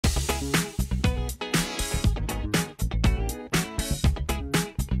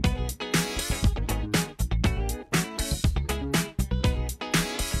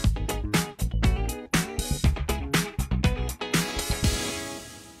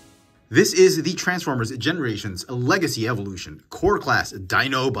This is the Transformers Generations Legacy Evolution Core Class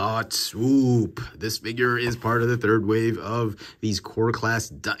Dinobot Swoop. This figure is part of the third wave of these Core Class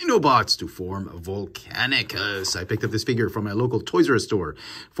Dinobots to form Volcanicus. I picked up this figure from my local Toys R Us store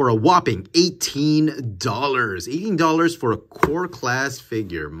for a whopping $18. $18 for a Core Class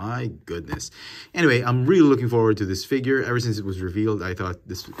figure. My goodness. Anyway, I'm really looking forward to this figure. Ever since it was revealed, I thought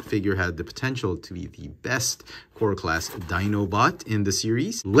this figure had the potential to be the best Core Class Dinobot in the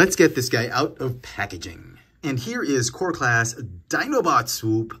series. Let's get this guy out of packaging. And here is Core Class Dinobot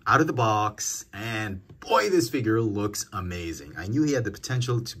Swoop out of the box. And boy, this figure looks amazing. I knew he had the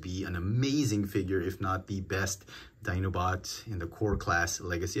potential to be an amazing figure, if not the best Dinobot in the Core Class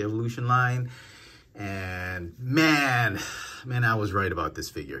Legacy Evolution line. And man, I was right about this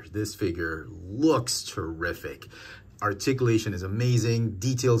figure. This figure looks terrific. Articulation is amazing.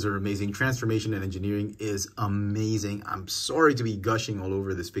 Details are amazing. Transformation and engineering is amazing. I'm sorry to be gushing all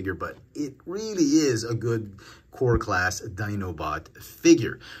over this figure, but it really is a good Core Class Dinobot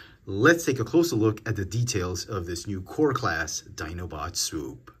figure. Let's take a closer look at the details of this new Core Class Dinobot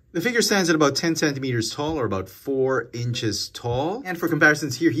Swoop. The figure stands at about 10 centimeters tall, or about 4 inches tall. And for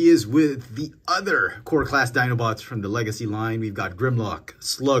comparisons, here he is with the other Core Class Dinobots from the Legacy line. We've got Grimlock,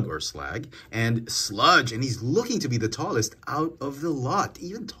 Slug or Slag, and Sludge. And he's looking to be the tallest out of the lot.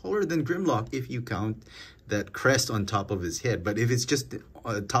 Even taller than Grimlock if you count that crest on top of his head. But if it's just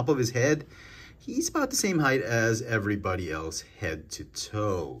on top of his head, he's about the same height as everybody else head to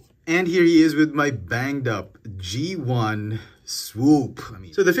toe. And here he is with my banged up G1 Swoop.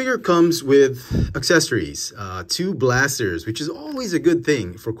 So the figure comes with accessories, 2 blasters, which is always a good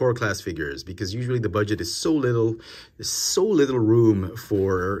thing for Core Class figures because usually the budget is so little, there's so little room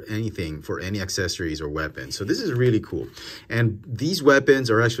for anything, for any accessories or weapons. So this is really cool. And these weapons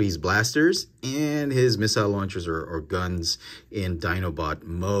are actually his blasters and his missile launchers or guns in Dinobot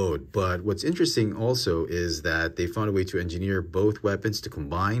mode. But what's interesting also is that they found a way to engineer both weapons to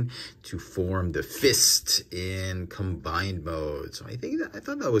combine to form the fist in combined mode. So I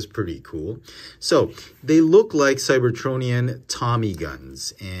thought that was pretty cool. So they look like Cybertronian Tommy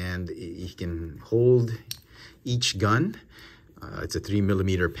guns, and you can hold each gun. It's a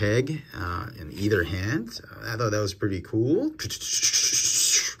 3mm peg in either hand. So I thought that was pretty cool.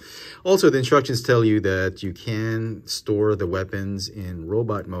 Also, the instructions tell you that you can store the weapons in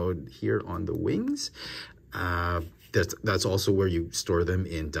robot mode here on the wings. That's also where you store them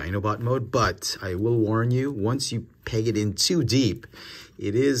in Dinobot mode. But I will warn you, once you peg it in too deep,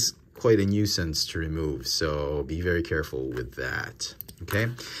 it is quite a nuisance to remove. So be very careful with that. Okay.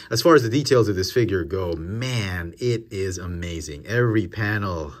 As far as the details of this figure go, man, it is amazing. Every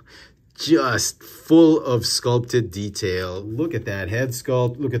panel just full of sculpted detail. Look at that head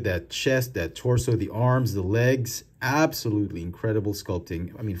sculpt. Look at that chest, that torso, the arms, the legs. Absolutely incredible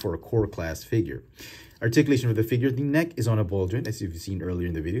sculpting. I mean, for a Core Class figure. Articulation of the figure, the neck is on a ball joint, as you've seen earlier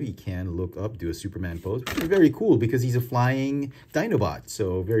in the video. He can look up, do a Superman pose, which is very cool because he's a flying Dinobot,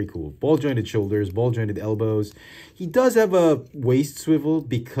 so very cool. Ball jointed shoulders, ball jointed elbows. He does have a waist swivel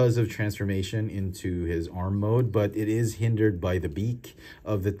because of transformation into his arm mode, but it is hindered by the beak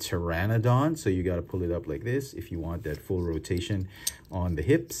of the Pteranodon, so you got to pull it up like this if you want that full rotation on the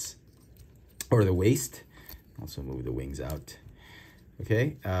hips or the waist. Also move the wings out.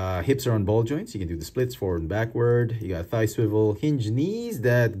 Okay, hips are on ball joints. You can do the splits forward and backward. You got thigh swivel, hinge knees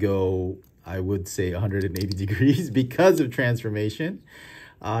that go, I would say, 180 degrees because of transformation.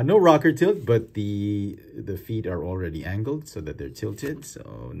 No rocker tilt, but the feet are already angled so that they're tilted.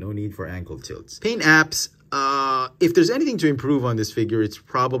 So no need for ankle tilts. Paint apps. If there's anything to improve on this figure, it's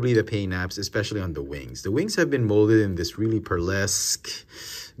probably the paint apps, especially on the wings. The wings have been molded in this really pearlesque,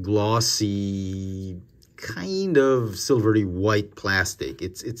 glossy, kind of silvery white plastic.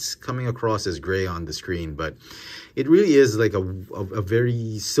 It's coming across as gray on the screen, but it really is like a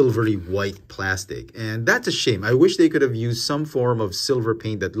very silvery white plastic, and that's a shame. I wish they could have used some form of silver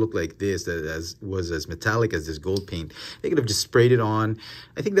paint that looked like this, that was as metallic as this gold paint. They could have just sprayed it on.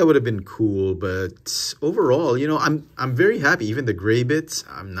 I think that would have been cool, but overall, you know, I'm very happy. Even the gray bits,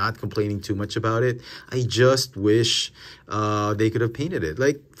 I'm not complaining too much about it. I just wish they could have painted it.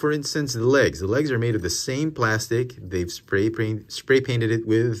 Like, for instance, the legs. The legs are made of the same plastic. They've spray painted it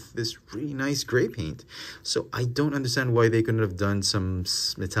with this really nice gray paint. So I don't understand why they couldn't have done some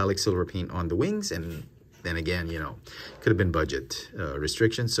metallic silver paint on the wings. And then again, you know, could have been budget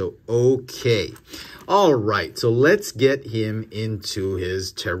restrictions. So, okay. All right. So let's get him into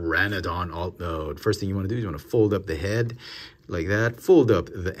his Pteranodon alt mode. First thing you want to do is you want to fold up the head like that. Fold up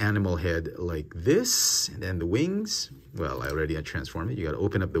the animal head like this. And then the wings. Well, I already had transformed it. You got to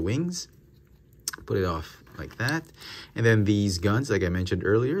open up the wings. Put it off like that. And then these guns, like I mentioned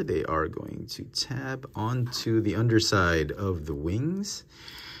earlier, they are going to tab onto the underside of the wings.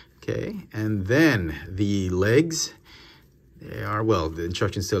 Okay, and then the legs, they are, well, the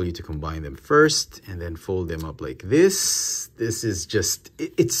instructions tell you to combine them first and then fold them up like this. This is just,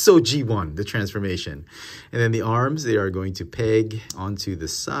 it's so G1, the transformation. And then the arms, they are going to peg onto the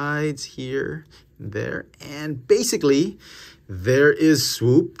sides here and there. And basically, there is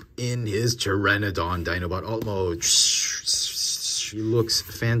Swoop in his Pteranodon Dinobot alt mode. He looks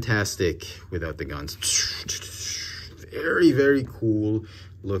fantastic without the guns. Very, very cool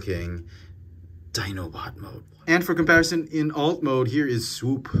looking Dinobot mode. And for comparison, in alt mode, here is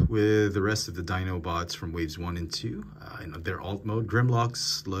Swoop with the rest of the Dinobots from waves 1 and 2. In their alt mode, Grimlock,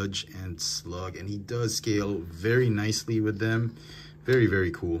 Sludge, and Slug. And he does scale very nicely with them. Very,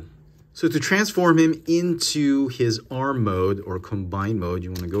 very cool. So to transform him into his arm mode or combined mode, you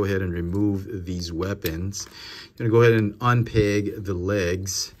want to go ahead and remove these weapons. You're going to go ahead and unpeg the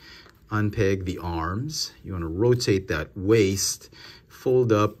legs, unpeg the arms. You want to rotate that waist,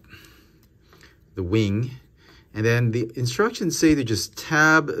 fold up the wing, and then the instructions say to just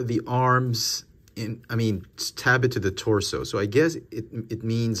tab the arms in, tab it to the torso. So I guess it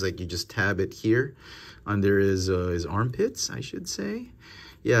means like you just tab it here under his armpits, I should say.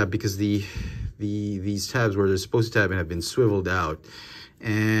 Yeah, because these tabs where they're supposed to tab in have been swiveled out.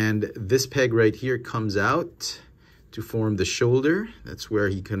 And this peg right here comes out to form the shoulder. That's where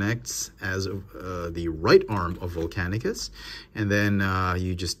he connects as the right arm of Volcanicus. And then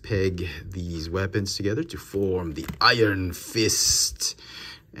you just peg these weapons together to form the Iron Fist.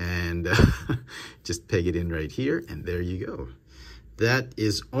 And just peg it in right here, and there you go. That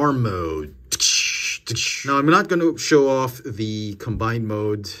is arm mode. Now, I'm not going to show off the combined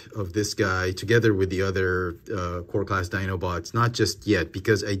mode of this guy together with the other core class Dinobots, not just yet,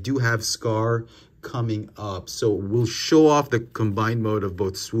 because I do have Scaar coming up. So we'll show off the combined mode of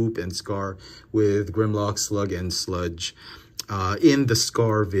both Swoop and Scaar with Grimlock, Slug, and Sludge in the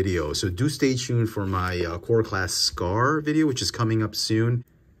Scaar video. So do stay tuned for my core class Scaar video, which is coming up soon.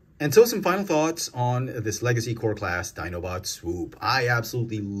 And so some final thoughts on this Legacy Core Class Dinobot Swoop. I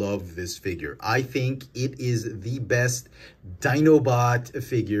absolutely love this figure. I think it is the best Dinobot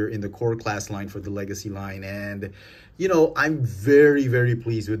figure in the Core Class line for the Legacy line. And, you know, I'm very, very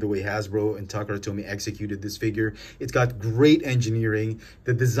pleased with the way Hasbro and Takara Tomy executed this figure. It's got great engineering.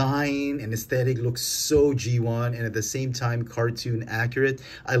 The design and aesthetic looks so G1 and at the same time cartoon accurate.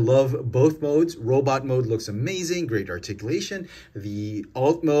 I love both modes. Robot mode looks amazing, great articulation. The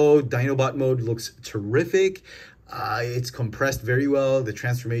alt mode, Dinobot mode looks terrific. It's compressed very well. The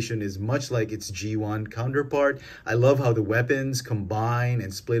transformation is much like its G1 counterpart. I love how the weapons combine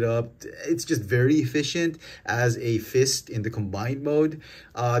and split up. It's just very efficient as a fist in the combined mode.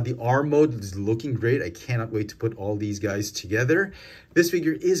 The arm mode is looking great. I cannot wait to put all these guys together. This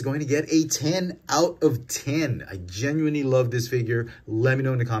figure is going to get a 10 out of 10. I genuinely love this figure. Let me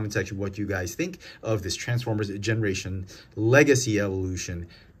know in the comment section what you guys think of this Transformers Generation Legacy Evolution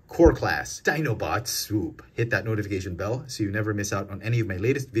Core Class Dinobot Swoop. Hit that notification bell so you never miss out on any of my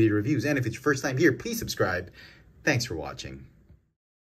latest video reviews. And if it's your first time here, please subscribe. Thanks for watching.